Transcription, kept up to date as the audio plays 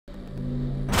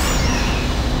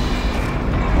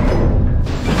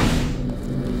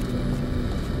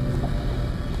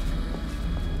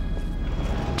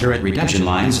turret redemption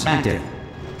lines active.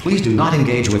 Please do not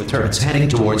engage with turrets heading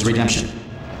towards redemption.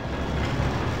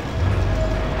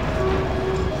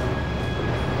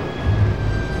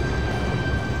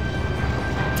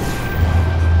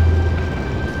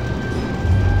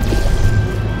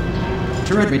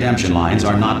 Turret redemption lines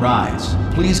are not rides.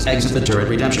 Please exit the turret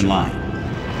redemption line.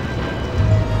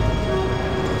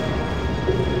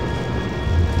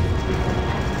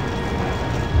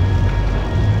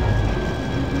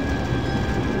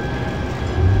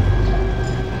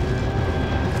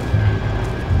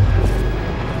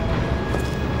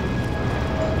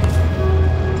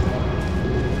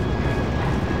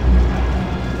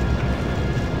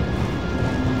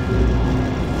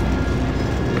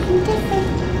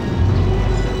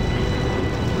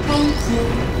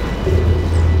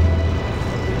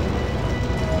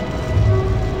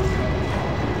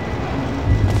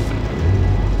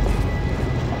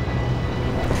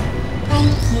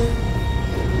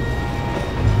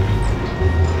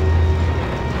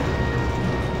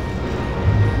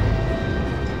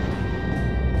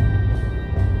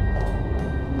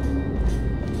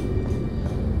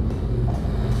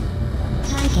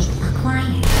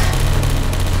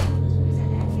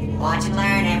 Watch and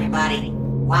learn, everybody.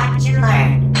 Watch and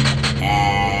learn.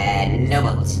 No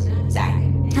bullets.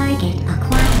 Sorry. Target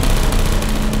acquired.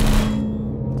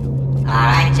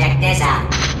 Alright, check this out.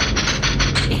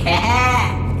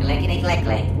 Yeah! Clickety click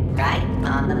click. Right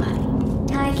on the money.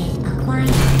 Target acquired.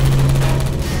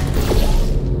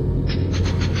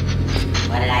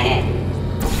 What did I hit?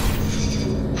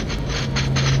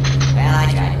 Well, I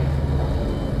tried.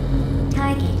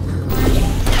 Target acquired.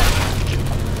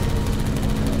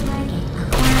 Target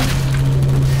acquired.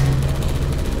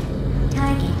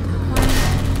 Target acquired.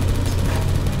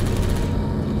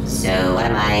 So, what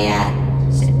am I,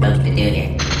 supposed to do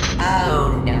here?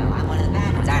 Oh, no, I'm one of the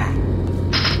bad ones, aren't I?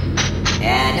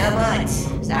 Yeah, no bullets.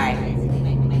 Sorry.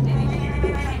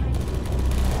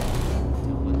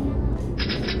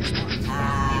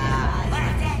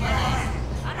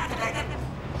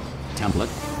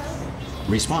 Template.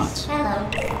 Response. Hello.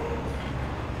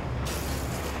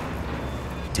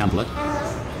 Template.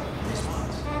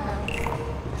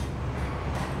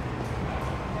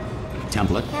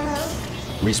 Template. Hello.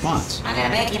 Response. I'm gonna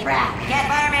make you proud. You can't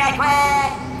fire me, I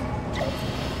quit!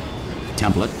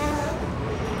 Template.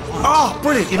 Oh,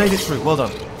 brilliant! You made it through. Well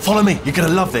done. Follow me. You're gonna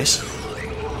love this.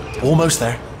 Almost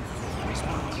there.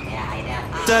 Yeah, I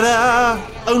know.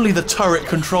 Ta-da! Only the turret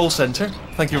control center.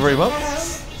 Thank you very much.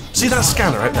 See that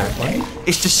scanner out there?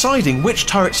 It's deciding which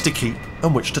turrets to keep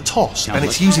and which to toss, and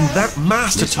it's using that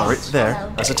master turret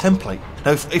there as a template.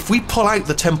 Now, if we pull out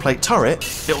the template turret,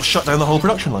 it'll shut down the whole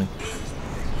production line.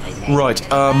 Right.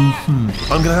 I'm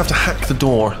gonna have to hack the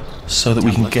door so that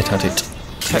we can get at it.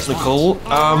 Technical.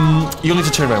 You'll need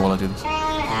to turn around while I do this.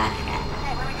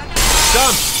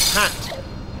 Done.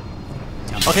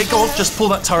 Hacked. Okay, go on. Just pull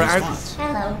that turret out. Response.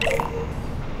 Hello.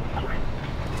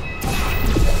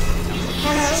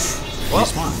 Hello. Well,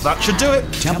 Response. that should do it.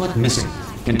 Template missing.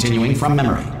 Continuing from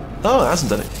memory. Oh, it hasn't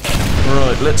done it.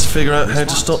 Right, let's figure out how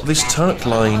to stop this turret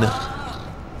line.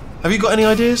 Have you got any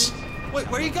ideas? Wait,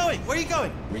 where are you going? Where are you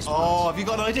going? Response. Oh, have you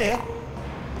got an idea?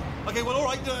 Okay, well, all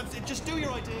right, just do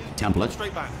your idea. Template.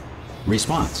 Straight back.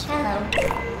 Response. Hello.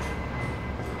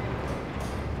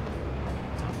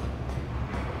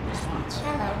 Response.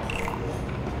 Hello.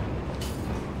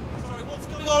 Sorry, what's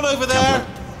going on over there?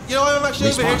 You know, I'm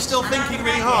actually over here Response. still thinking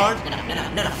really hard.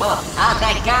 No. Whoa. Oh,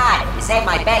 thank God. You saved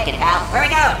my bacon, pal. Where we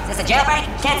go? Is this a jailbreak?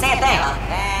 Can't say a thing. Oh,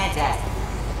 fantastic.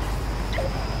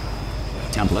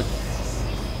 Template.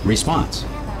 Response.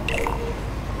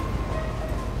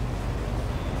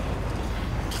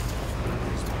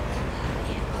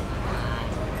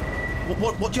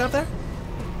 What do you have there?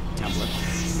 Template.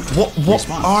 What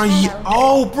Response. are you?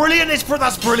 Oh, brilliant!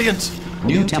 That's brilliant.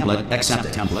 New template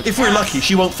accepted. Template. If we're lucky,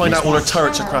 she won't find out all her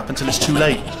turrets are crap until it's too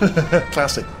late.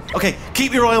 Classic. Okay,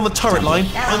 keep your eye on the turret line.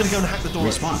 I'm gonna go and hack the door.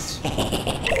 Response.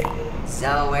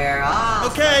 So we're all...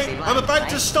 Okay, I'm about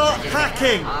to start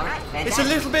hacking. All right, It's a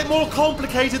little bit more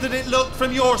complicated than it looked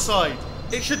from your side.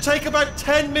 It should take about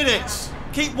 10 minutes.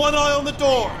 Keep one eye on the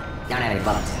door. Don't have any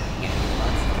bullets. You got any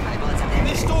bullets? How many bullets up there?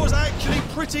 This door's actually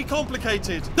pretty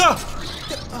complicated. Ah!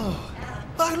 Oh.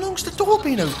 How long's the door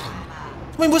been open?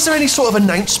 I mean, was there any sort of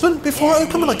announcement before it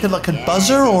opened? Like a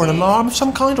buzzer or an alarm of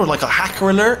some kind? Or like a hacker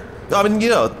alert? I mean, you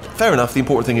know, fair enough, the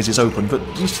important thing is it's open, but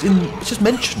it's just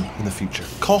mention in the future.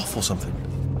 Cough or something.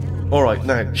 Alright,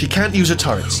 now, she can't use her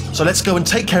turrets, so let's go and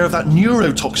take care of that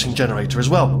neurotoxin generator as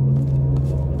well.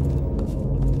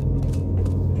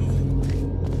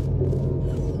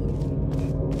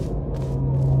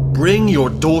 Bring your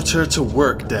daughter to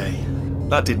work day.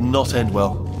 that did not end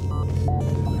well.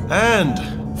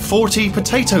 And 40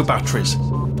 potato batteries.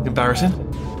 Embarrassing.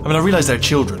 I mean, I realise they're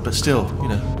children, but still, you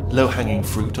know, low-hanging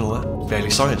fruit and all that. Barely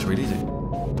science, really, is it?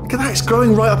 Look at that, it's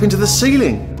growing right up into the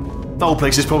ceiling. The whole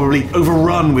place is probably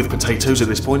overrun with potatoes at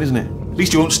this point, isn't it? At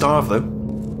least you won't starve, though.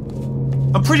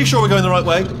 I'm pretty sure we're going the right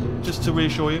way, just to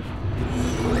reassure you.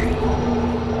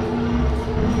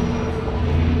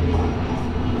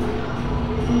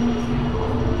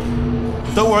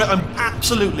 Don't worry, I'm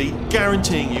absolutely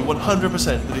guaranteeing you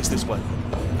 100% that it's this way.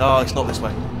 No, it's not this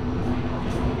way.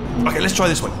 Okay, let's try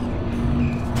this way.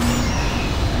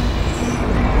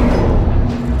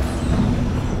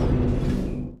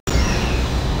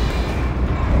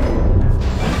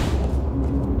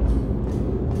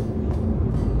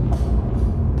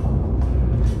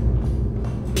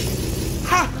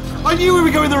 Ha! I knew we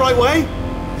were going the right way!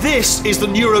 This is the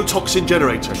neurotoxin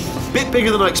generator. Bit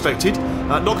bigger than I expected.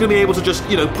 Not going to be able to just,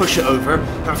 you know, push it over.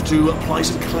 Have to apply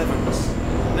some cleverness.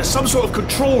 There's some sort of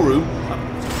control room.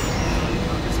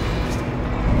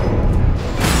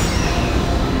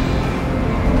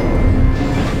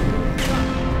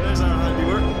 There's our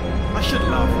handiwork. I shouldn't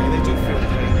laugh, really. They do feel the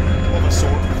pain of a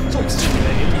sort. It's all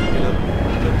stimulating, you know.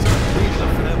 But really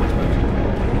enough for them, I suppose.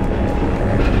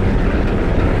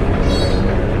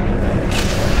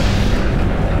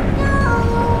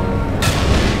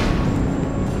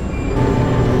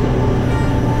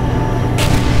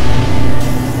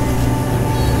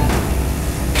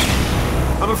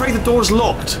 I'm afraid the door's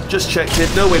locked. Just checked it.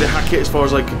 No way to hack it as far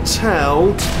as I can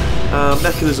tell.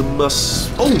 Mechanism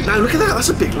must... Oh, now look at that. That's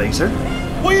a big laser.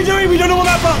 What are you doing? We don't know what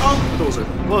that... Oh, the door's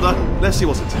open. Well done. Let's see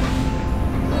what's inside.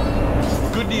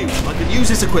 Good news. I can use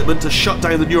this equipment to shut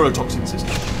down the neurotoxin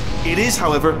system. It is,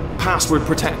 however, password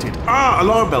protected. Ah,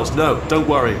 alarm bells. No, don't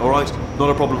worry. All right? Not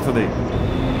a problem for me.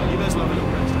 You may as well have a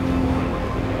little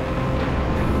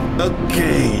rest.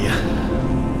 Okay.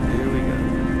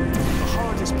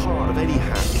 Part of any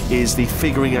hack is the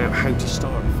figuring out how to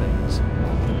start things.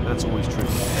 That's always true.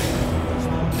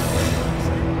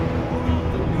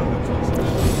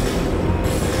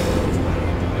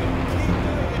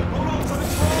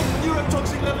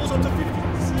 Neurotoxic levels up to 50.